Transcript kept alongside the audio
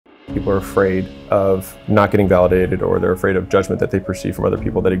People are afraid of not getting validated, or they're afraid of judgment that they perceive from other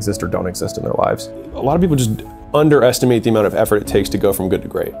people that exist or don't exist in their lives. A lot of people just underestimate the amount of effort it takes to go from good to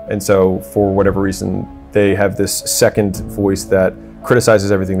great. And so for whatever reason, they have this second voice that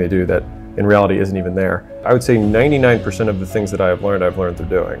criticizes everything they do that in reality isn't even there. I would say 99% of the things that I've learned through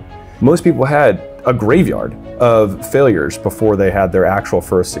doing. Most people had a graveyard of failures before they had their actual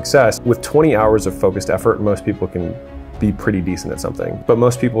first success. With 20 hours of focused effort, most people can be pretty decent at something. But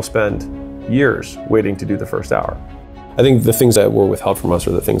most people spend years waiting to do the first hour. I think the things that were withheld from us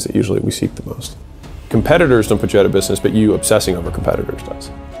are the things that usually we seek the most. Competitors don't put you out of business, but you obsessing over competitors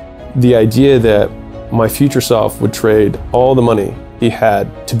does. The idea that my future self would trade all the money he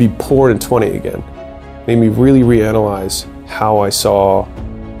had to be poor in 20 again made me really reanalyze how I saw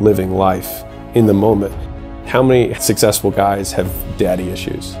living life in the moment. How many successful guys have daddy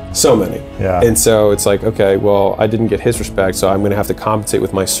issues? So many. Yeah. And so it's like, okay, well, I didn't get his respect, so I'm gonna have to compensate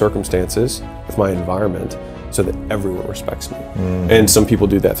with my circumstances, with my environment, so that everyone respects me. And some people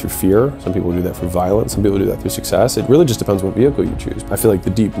do that through fear, some people do that through violence, some people do that through success. It really just depends what vehicle you choose. I feel like the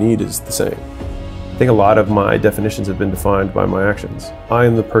deep need is the same. I think a lot of my definitions have been defined by my actions. I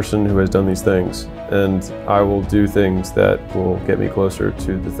am the person who has done these things, and I will do things that will get me closer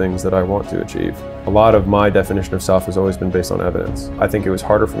to the things that I want to achieve. A lot of my definition of self has always been based on evidence. I think it was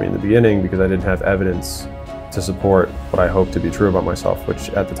harder for me in the beginning because I didn't have evidence to support what I hoped to be true about myself, which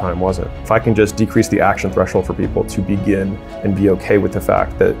at the time wasn't. If I can just decrease the action threshold for people to begin and be okay with the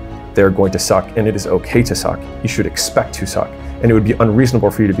fact that they're going to suck, and it is okay to suck. You should expect to suck. And it would be unreasonable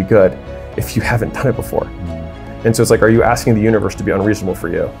for you to be good if you haven't done it before. And so it's like, are you asking the universe to be unreasonable for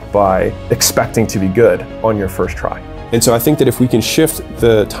you by expecting to be good on your first try? And so I think that if we can shift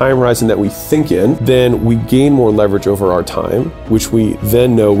the time horizon that we think in, then we gain more leverage over our time, which we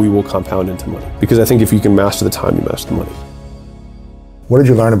then know we will compound into money. Because I think if you can master the time, you master the money. What did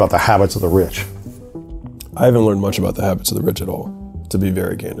you learn about the habits of the rich? I haven't learned much about the habits of the rich at all, to be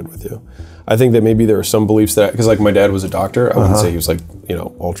very candid with you. I think that maybe there are some beliefs that, because like my dad was a doctor, I wouldn't say he was like, you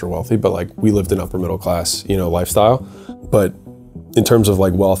know, ultra wealthy, but like we lived an upper middle class, you know, lifestyle. But in terms of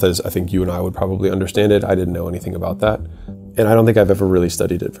like wealth, as I think you and I would probably understand it, I didn't know anything about that. And I don't think I've ever really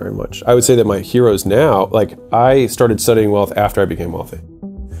studied it very much. I would say that my heroes now, like I started studying wealth after I became wealthy.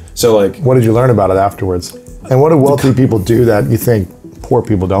 So like— What did you learn about it afterwards? And what do wealthy people do that you think poor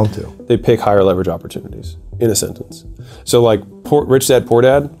people don't do? They pick higher leverage opportunities, in a sentence. So like rich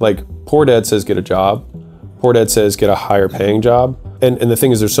dad, like poor dad says get a job, poor dad says get a higher paying job. And the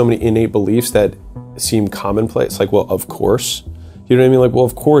thing is, there's so many innate beliefs that seem commonplace, like, well, of course. You know what I mean? Like, well,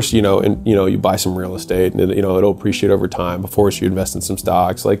 of course, you know, and you know, you buy some real estate and you know, it'll appreciate over time. Of course, you invest in some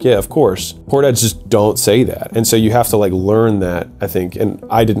stocks. Like, yeah, of course. Poor dads just don't say that. And so you have to like learn that, I think. And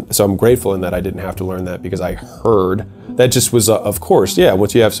I didn't, so I'm grateful in that I didn't have to learn that, because I heard that just was, of course, yeah,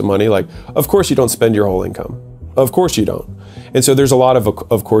 once you have some money, like, of course you don't spend your whole income. Of course you don't. And so there's a lot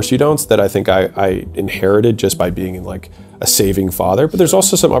of course you don'ts that I think I inherited just by being in like a saving father. But there's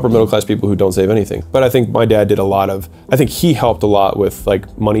also some upper middle class people who don't save anything. But I think my dad did a lot of, I think he helped a lot with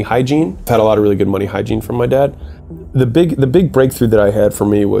like money hygiene. I've had a lot of really good money hygiene from my dad. The big breakthrough that I had for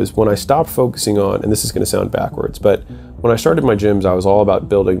me was when I stopped focusing on, and this is gonna sound backwards, but when I started my gyms, I was all about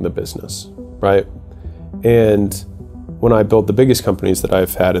building the business, right? And when I built the biggest companies that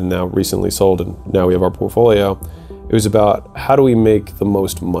I've had and now recently sold, and now we have our portfolio, it was about how do we make the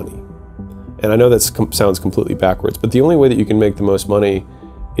most money? And I know that sounds completely backwards, but the only way that you can make the most money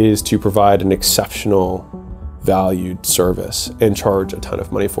is to provide an exceptional valued service and charge a ton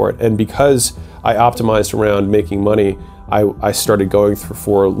of money for it. And because I optimized around making money, I started going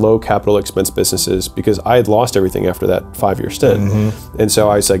for low capital expense businesses, because I had lost everything after that 5-year stint. And so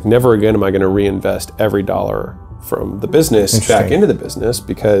I was like, never again am I gonna reinvest every dollar from the business back into the business,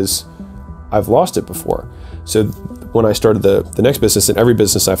 because I've lost it before. So when I started the next business, and every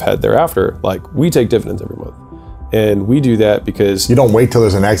business I've had thereafter, like we take dividends every month. And we do that because— You don't wait till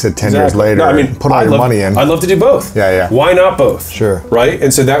there's an exit 10 years later. No, I mean, put all your money in. I'd love to do both. Yeah, yeah. Why not both? Sure. Right?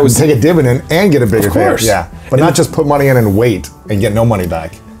 And so that was— Take a dividend and get a bigger pay. Of course. Yeah. But not just put money in and wait and get no money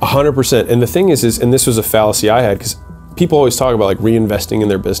back. 100%. And the thing is, and this was a fallacy I had, because people always talk about like reinvesting in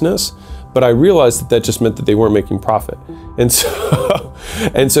their business, but I realized that just meant that they weren't making profit. And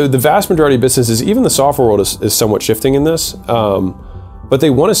so, the vast majority of businesses, even the software world is somewhat shifting in this, but they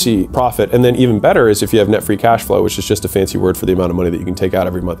want to see profit. And then even better is if you have net free cash flow, which is just a fancy word for the amount of money that you can take out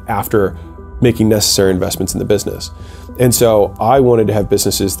every month after making necessary investments in the business. And so I wanted to have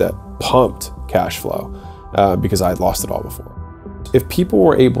businesses that pumped cash flow because I had lost it all before. If people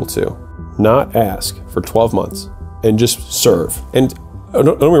were able to not ask for 12 months and just serve, and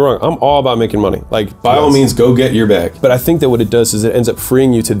don't get me wrong, I'm all about making money. Like, by all means, go get your bag. But I think that what it does is it ends up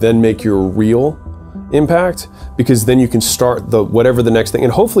freeing you to then make your real impact, because then you can start whatever the next thing,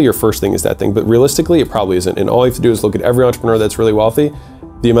 and hopefully your first thing is that thing, but realistically it probably isn't. And all you have to do is look at every entrepreneur that's really wealthy,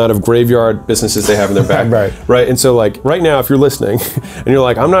 the amount of graveyard businesses they have in their back. Right. And so like right now, if you're listening and you're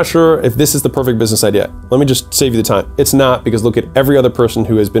like, I'm not sure if this is the perfect business idea, let me just save you the time. It's not, because look at every other person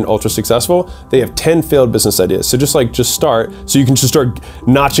who has been ultra successful. They have 10 failed business ideas. So just start, so you can just start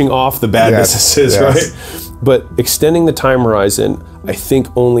notching off the bad businesses, right? But extending the time horizon, I think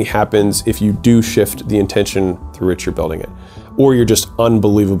only happens if you do shift the intention through which you're building it, or you're just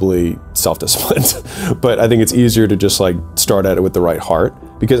unbelievably self-disciplined. But I think it's easier to just like start at it with the right heart,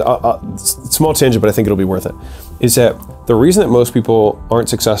 because small tangent, but I think it'll be worth it, is that the reason that most people aren't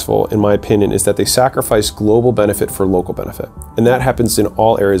successful, in my opinion, is that they sacrifice global benefit for local benefit. And that happens in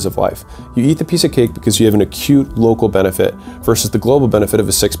all areas of life. You eat the piece of cake because you have an acute local benefit versus the global benefit of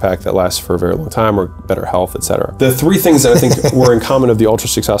a six-pack that lasts for a very long time, or better health, etc. The three things that I think were in common of the ultra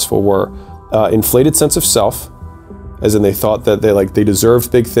successful were inflated sense of self, as in they thought that they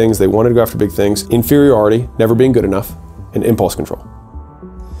deserved big things, they wanted to go after big things, inferiority, never being good enough, and impulse control.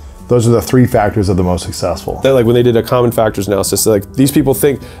 Those are the three factors of the most successful. That, like, when they did a common factors analysis, like, these people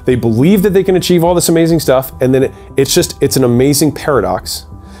think, they believe that they can achieve all this amazing stuff, and then it's an amazing paradox,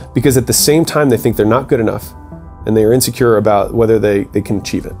 because at the same time they think they're not good enough, and they are insecure about whether they can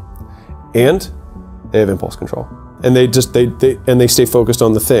achieve it. And they have impulse control. And they stay focused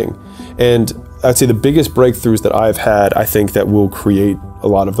on the thing. And I'd say the biggest breakthroughs that I've had, I think, that will create a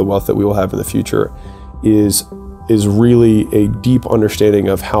lot of the wealth that we will have in the future is really a deep understanding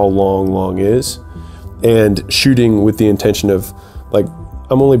of how long is, and shooting with the intention of, like,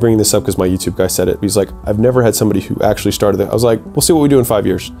 I'm only bringing this up because my YouTube guy said it. He's like, I've never had somebody who actually started it. I was like, we'll see what we do in 5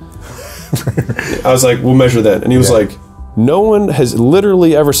 years. I was like, we'll measure that. And he was like, no one has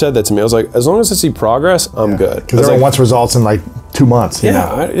literally ever said that to me. I was like, as long as I see progress, I'm good. Because everyone wants results in like 2 months.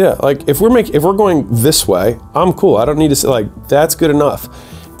 Yeah. Like, if we're going this way, I'm cool. I don't need to say, like, that's good enough.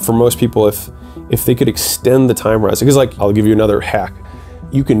 For most people, if they could extend the time horizon, because, like, I'll give you another hack.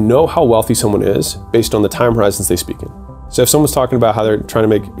 You can know how wealthy someone is based on the time horizons they speak in. So if someone's talking about how they're trying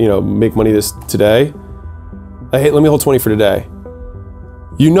to make money today, like, hey, let me hold 20 for today.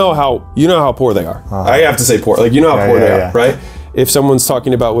 You know how poor they are. I have to say poor. Like, you know how poor they are, right? If someone's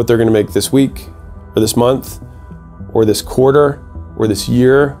talking about what they're going to make this week, or this month, or this quarter, or this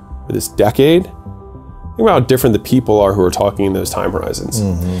year, or this decade, think about how different the people are who are talking in those time horizons.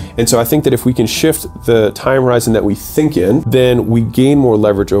 And so I think that if we can shift the time horizon that we think in, then we gain more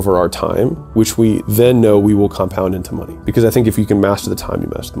leverage over our time, which we then know we will compound into money. Because I think if you can master the time,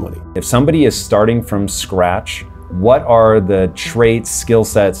 you master the money. If somebody is starting from scratch, what are the traits, skill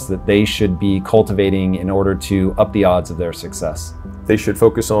sets that they should be cultivating in order to up the odds of their success? They should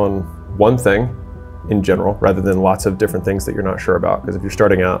focus on one thing in general, rather than lots of different things that you're not sure about. Because if you're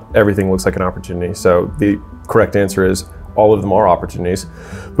starting out, everything looks like an opportunity. So the correct answer is all of them are opportunities,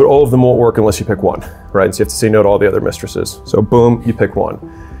 but all of them won't work unless you pick one, right? So you have to say no to all the other mistresses. So boom, you pick one.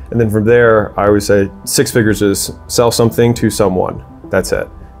 And then from there, I always say 6 figures is sell something to someone. That's it.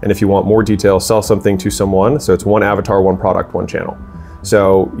 And if you want more detail, sell something to someone. So it's one avatar, one product, one channel.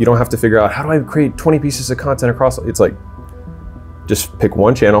 So you don't have to figure out, how do I create 20 pieces of content across? It's like, just pick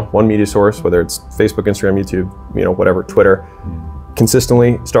one channel, one media source, whether it's Facebook, Instagram, YouTube, whatever, Twitter.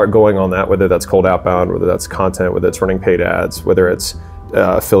 Consistently start going on that, whether that's cold outbound, whether that's content, whether it's running paid ads, whether it's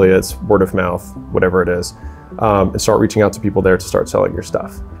affiliates, word of mouth, whatever it is. And start reaching out to people there to start selling your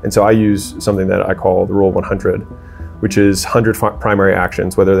stuff. And so I use something that I call the Rule of 100, which is 100 primary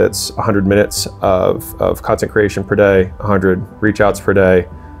actions, whether that's 100 minutes of content creation per day, 100 reach outs per day,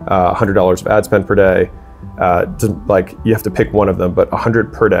 $100 of ad spend per day. You have to pick one of them, but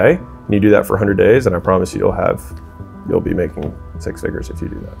 100 per day, and you do that for 100 days, and I promise you'll be making 6 figures if you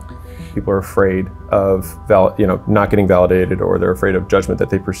do that. People are afraid of not getting validated, or they're afraid of judgment that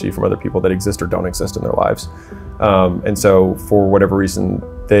they perceive from other people that exist or don't exist in their lives. And so for whatever reason,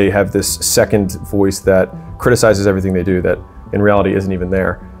 they have this second voice that criticizes everything they do that in reality isn't even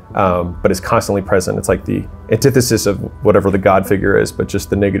there, but is constantly present. It's like the antithesis of whatever the God figure is, but just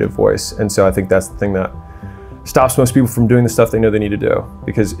the negative voice. And so I think that's the thing that stops most people from doing the stuff they know they need to do.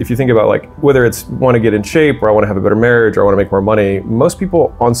 Because if you think about, like, whether it's want to get in shape, or I want to have a better marriage, or I want to make more money, most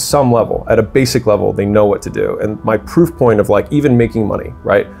people on some level, at a basic level, they know what to do. And my proof point of, like, even making money,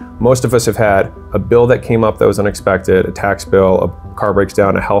 right? Most of us have had a bill that came up that was unexpected, a tax bill, a car breaks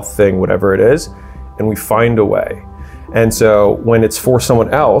down, a health thing, whatever it is, and we find a way. And so when it's for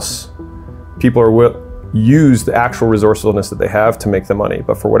someone else, people are use the actual resourcefulness that they have to make the money,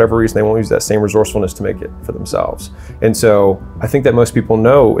 but for whatever reason they won't use that same resourcefulness to make it for themselves. And so I think that most people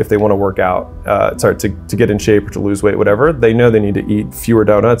know if they want to work out, to get in shape or to lose weight, whatever, they know they need to eat fewer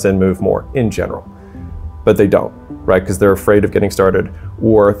donuts and move more in general, but they don't, right? Because they're afraid of getting started,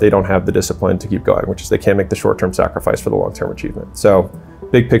 or they don't have the discipline to keep going, which is they can't make the short-term sacrifice for the long-term achievement. So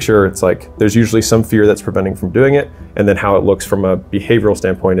big picture, it's like there's usually some fear that's preventing from doing it, and then how it looks from a behavioral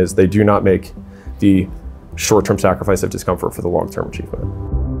standpoint is they do not make the short-term sacrifice of discomfort for the long-term achievement.